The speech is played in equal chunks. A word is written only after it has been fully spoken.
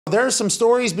There are some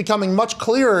stories becoming much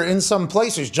clearer in some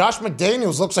places. Josh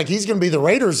McDaniels looks like he's going to be the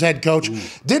Raiders head coach.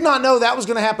 Did not know that was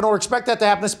going to happen or expect that to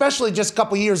happen, especially just a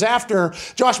couple years after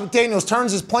Josh McDaniels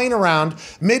turns his plane around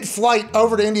mid-flight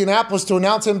over to Indianapolis to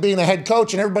announce him being a head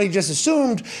coach, and everybody just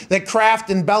assumed that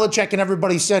Kraft and Belichick and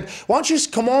everybody said, why don't you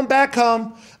just come on back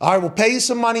home? All right, we'll pay you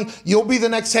some money. You'll be the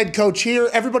next head coach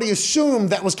here. Everybody assumed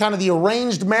that was kind of the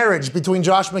arranged marriage between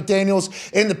Josh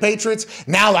McDaniels and the Patriots.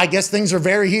 Now I guess things are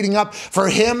very heating up for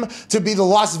him to be the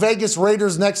Las Vegas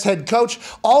Raiders' next head coach.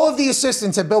 All of the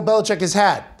assistants that Bill Belichick has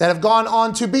had that have gone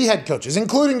on to be head coaches,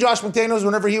 including Josh McDaniels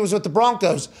whenever he was with the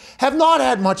Broncos, have not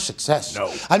had much success.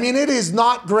 No. I mean, it is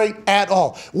not great at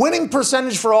all. Winning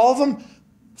percentage for all of them,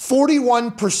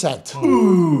 41%.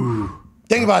 Ooh.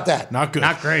 Think about that. Not good.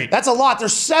 Not great. That's a lot.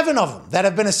 There's 7 of them that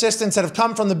have been assistants that have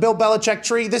come from the Bill Belichick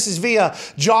tree. This is via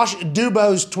Josh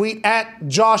Dubo's tweet at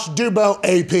Josh Dubo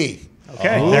AP.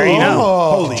 Okay, there you go.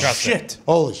 Holy shit.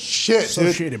 Holy shit,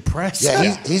 Associated Press.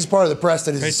 Yeah, he's part of the press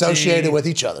that is associated with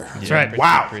each other. That's right.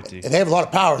 Wow. And they have a lot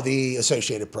of power, the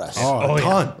Associated Press. Oh, a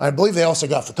ton. I believe they also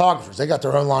got photographers. They got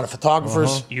their own line of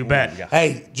photographers. You bet.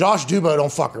 Hey, Josh Dubo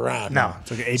don't fuck around. No.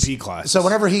 It's like an AP class. So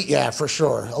whenever yeah, for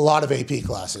sure. A lot of AP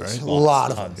classes. Right. A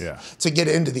lot of them. Yeah. To get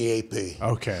into the AP.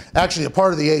 Okay. Actually, a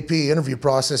part of the AP interview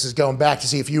process is going back to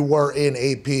see if you were in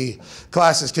AP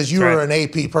classes, because you were an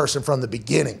AP person from the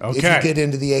beginning. Okay. If you get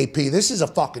into the AP, this is a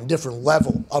fucking different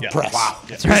level of press. Wow.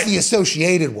 It's the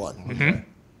associated one.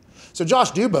 So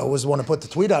Josh Dubo was the one who put the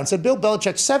tweet out and said, Bill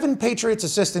Belichick, 7 Patriots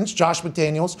assistants, Josh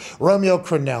McDaniels, Romeo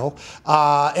Crennel,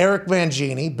 Eric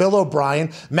Mangini, Bill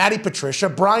O'Brien, Matty Patricia,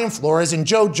 Brian Flores, and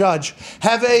Joe Judge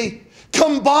have a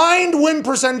combined win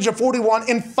percentage of 41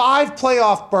 in 5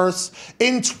 playoff berths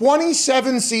in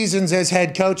 27 seasons as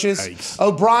head coaches. Yikes.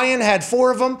 O'Brien had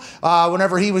 4 of them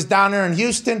whenever he was down there in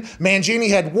Houston. Mangini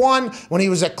had 1 when he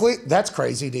was at Cleveland. That's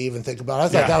crazy to even think about. I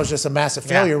thought that was just a massive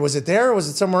failure. Was it there or was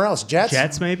it somewhere else? Jets?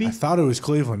 Jets, maybe? I thought it was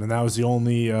Cleveland, and that was the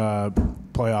only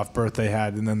playoff berth they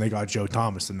had, and then they got Joe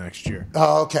Thomas the next year.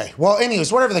 Oh, okay. Well,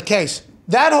 anyways, whatever the case,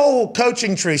 that whole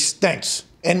coaching tree stinks.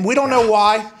 And we don't know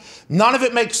why. None of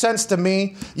it makes sense to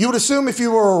me. You would assume if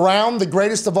you were around the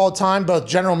greatest of all time, both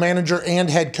general manager and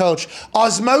head coach,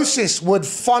 osmosis would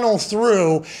funnel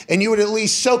through and you would at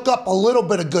least soak up a little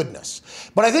bit of goodness.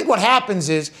 But I think what happens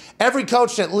is every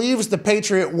coach that leaves the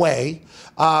Patriot way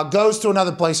goes to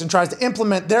another place and tries to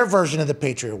implement their version of the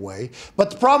Patriot way.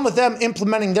 But the problem with them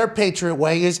implementing their Patriot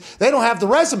way is they don't have the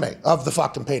resume of the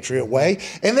fucking Patriot way,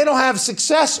 and they don't have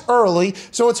success early,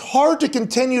 so it's hard to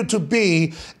continue to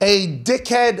be a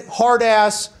dickhead,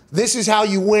 hard-ass, this is how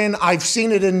you win, I've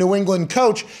seen it in New England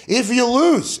coach, if you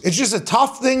lose. It's just a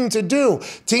tough thing to do.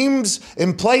 Teams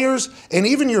and players and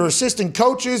even your assistant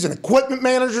coaches and equipment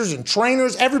managers and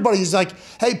trainers, everybody's like,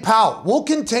 hey, pal, we'll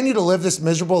continue to live this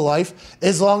miserable life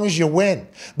as long as you win.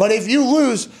 But if you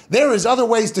lose, there is other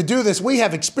ways to do this. We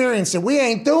have experienced it. We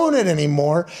ain't doing it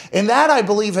anymore. And that, I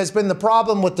believe, has been the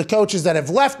problem with the coaches that have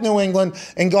left New England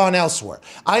and gone elsewhere.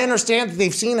 I understand that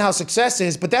they've seen how success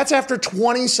is, but that's after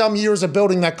 20-some years of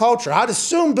building that culture. I'd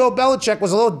assume Bill Belichick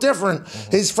was a little different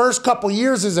his first couple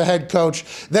years as a head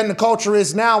coach than the culture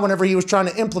is now whenever he was trying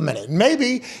to implement it.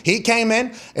 Maybe he came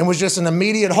in and was just an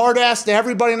immediate hard ass to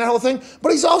everybody and that whole thing,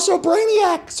 but he's also a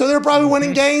brainiac. So they're probably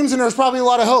winning games and there's probably a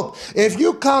lot of hope. If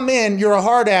you come in, you're a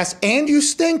hard ass and you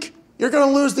stink, you're going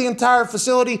to lose the entire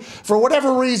facility. For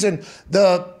whatever reason,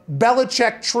 the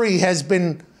Belichick tree has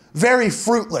been very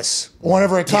fruitless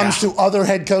whenever it comes to other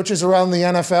head coaches around the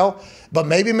NFL. But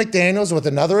maybe McDaniels with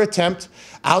another attempt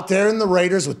out there in the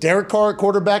Raiders with Derek Carr at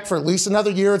quarterback for at least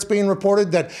another year. It's being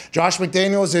reported that Josh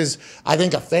McDaniels is, I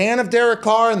think, a fan of Derek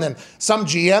Carr, and then some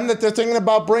GM that they're thinking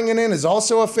about bringing in is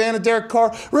also a fan of Derek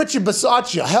Carr. Richie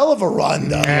Bisaccia, hell of a run,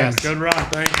 though. Yes, good run.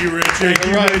 Thank you, Richie.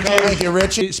 Thank you,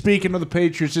 Richie. Speaking of the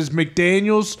Patriots, is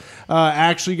McDaniels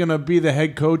actually going to be the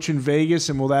head coach in Vegas,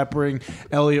 and will that bring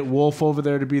Elliott Wolf over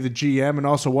there to be the GM? And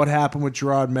also, what happened with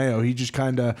Gerard Mayo? He just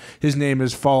kind of, his name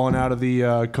has fallen out of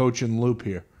the coaching loop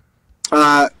here.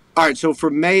 All right, so for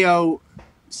Mayo,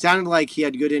 sounded like he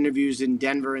had good interviews in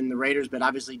Denver and the Raiders, but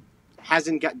obviously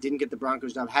didn't get the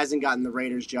Broncos job, hasn't gotten the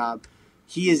Raiders job.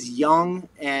 He is young,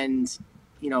 and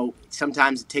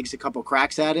sometimes it takes a couple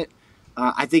cracks at it.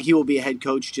 I think he will be a head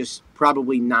coach, just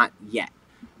probably not yet.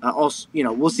 Also,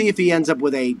 we'll see if he ends up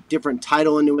with a different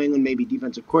title in New England, maybe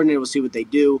defensive coordinator. We'll see what they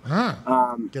do. Get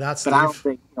out, Steve. But I don't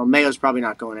think Mayo's probably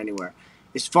not going anywhere.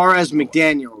 As far as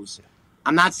McDaniels,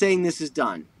 I'm not saying this is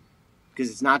done, because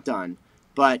it's not done,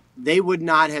 but they would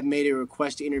not have made a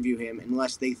request to interview him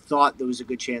unless they thought there was a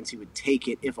good chance he would take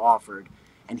it if offered.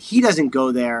 And he doesn't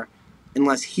go there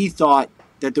unless he thought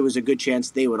that there was a good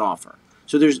chance they would offer.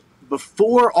 So there's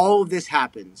before all of this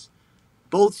happens,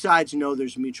 both sides know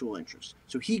there's mutual interest.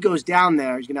 So he goes down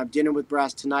there. He's going to have dinner with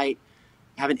Brass tonight,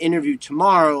 have an interview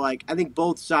tomorrow. Like, I think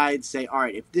both sides say, all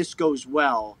right, if this goes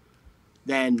well,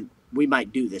 then we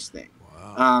might do this thing.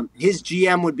 Wow. His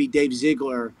GM would be Dave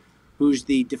Ziegler, who's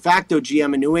the de facto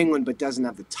GM in New England but doesn't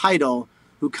have the title,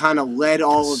 who kind of led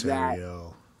all of that.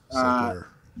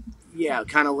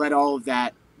 Kind of led all of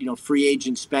that, free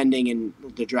agent spending in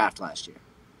the draft last year.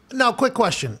 Now, quick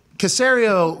question.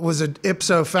 Caserio was an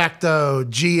ipso facto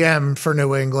GM for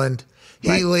New England.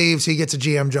 He leaves, he gets a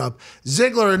GM job.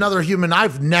 Ziegler, another human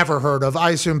I've never heard of. I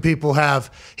assume people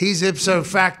have. He's ipso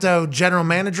facto general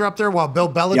manager up there while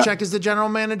Bill Belichick is the general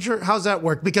manager. How's that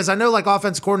work? Because I know like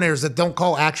offensive coordinators that don't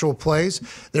call actual plays.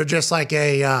 They're just like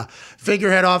a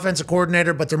figurehead offensive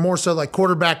coordinator, but they're more so like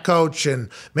quarterback coach, and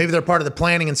maybe they're part of the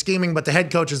planning and scheming, but the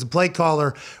head coach is the play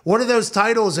caller. What are those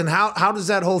titles, and how does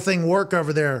that whole thing work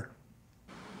over there?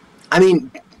 I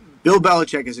mean, Bill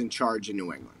Belichick is in charge in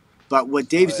New England. But what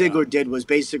Dave Ziegler did was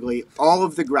basically all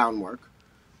of the groundwork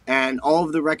and all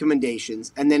of the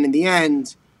recommendations. And then in the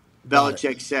end,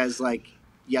 Belichick says, like,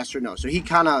 yes or no. So he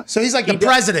kind of... So he's like the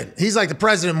president. He's like the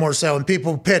president more so, and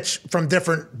people pitch from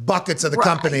different buckets of the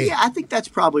company. Yeah, I think that's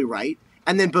probably right.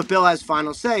 But Bill has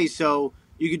final say, so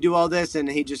you could do all this, and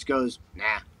he just goes,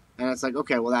 nah. And it's like,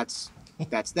 okay, well, that's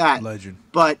that. Legend.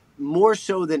 But more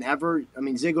so than ever, I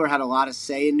mean, Ziegler had a lot of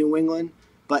say in New England.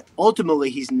 But ultimately,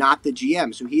 he's not the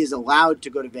GM, so he is allowed to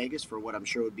go to Vegas for what I'm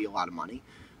sure would be a lot of money,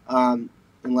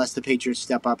 unless the Patriots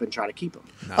step up and try to keep him.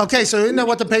 Okay, so isn't that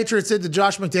what the Patriots did to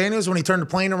Josh McDaniels when he turned the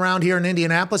plane around here in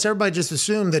Indianapolis? Everybody just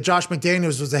assumed that Josh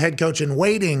McDaniels was the head coach in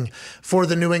waiting for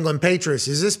the New England Patriots.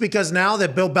 Is this because now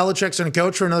that Bill Belichick's going to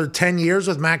coach for another 10 years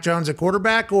with Mac Jones at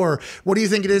quarterback? Or what do you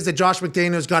think it is that Josh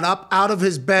McDaniels got up out of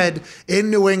his bed in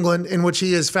New England, in which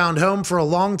he has found home for a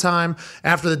long time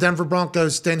after the Denver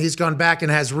Broncos stint? He's gone back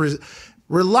and has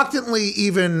reluctantly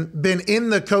even been in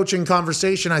the coaching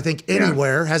conversation, I think,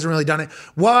 anywhere. Hasn't really done it.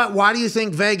 Why do you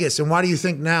think Vegas, and why do you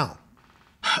think now?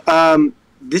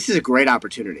 This is a great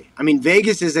opportunity. I mean,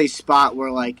 Vegas is a spot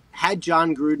where, like, had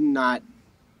John Gruden not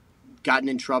gotten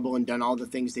in trouble and done all the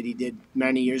things that he did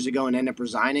many years ago and end up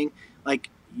resigning, like,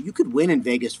 you could win in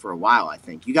Vegas for a while, I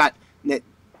think. They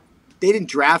didn't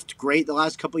draft great the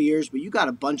last couple of years, but you got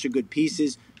a bunch of good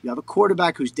pieces. You have a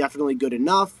quarterback who's definitely good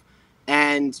enough.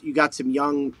 And you got some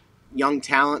young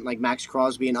talent like Max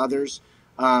Crosby and others.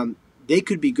 They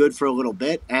could be good for a little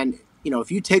bit. And,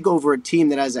 if you take over a team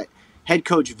that has a head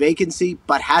coach vacancy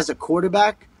but has a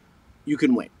quarterback, you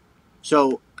can win.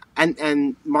 So,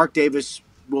 and Mark Davis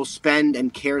will spend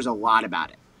and cares a lot about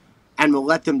it and will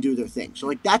let them do their thing. So,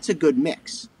 like, that's a good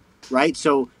mix, right?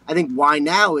 So I think why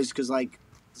now is because, like,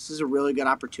 this is a really good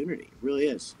opportunity. It really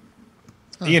is.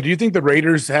 Ian, do you think the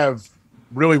Raiders have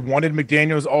really wanted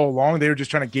McDaniels all along? They were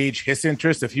just trying to gauge his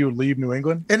interest if he would leave New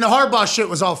England? And the Harbaugh shit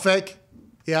was all fake?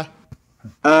 Yeah.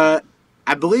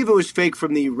 I believe it was fake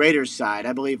from the Raiders side.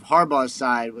 I believe Harbaugh's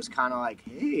side was kind of like,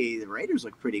 hey, the Raiders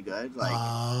look pretty good.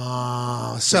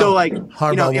 Like, so like,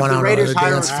 Harbaugh if went the out Raiders on the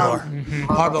hire dance floor.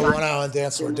 Harbaugh went out on the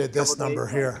dance floor, did this number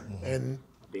here, and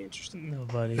be interesting.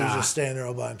 Nobody. he was just standing there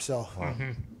all by himself. Wow.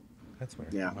 That's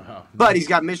weird. Yeah. Wow. But he's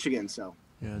got Michigan, so.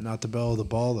 Yeah, not the bell of the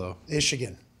ball, though.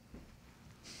 Michigan.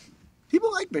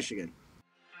 People like Michigan.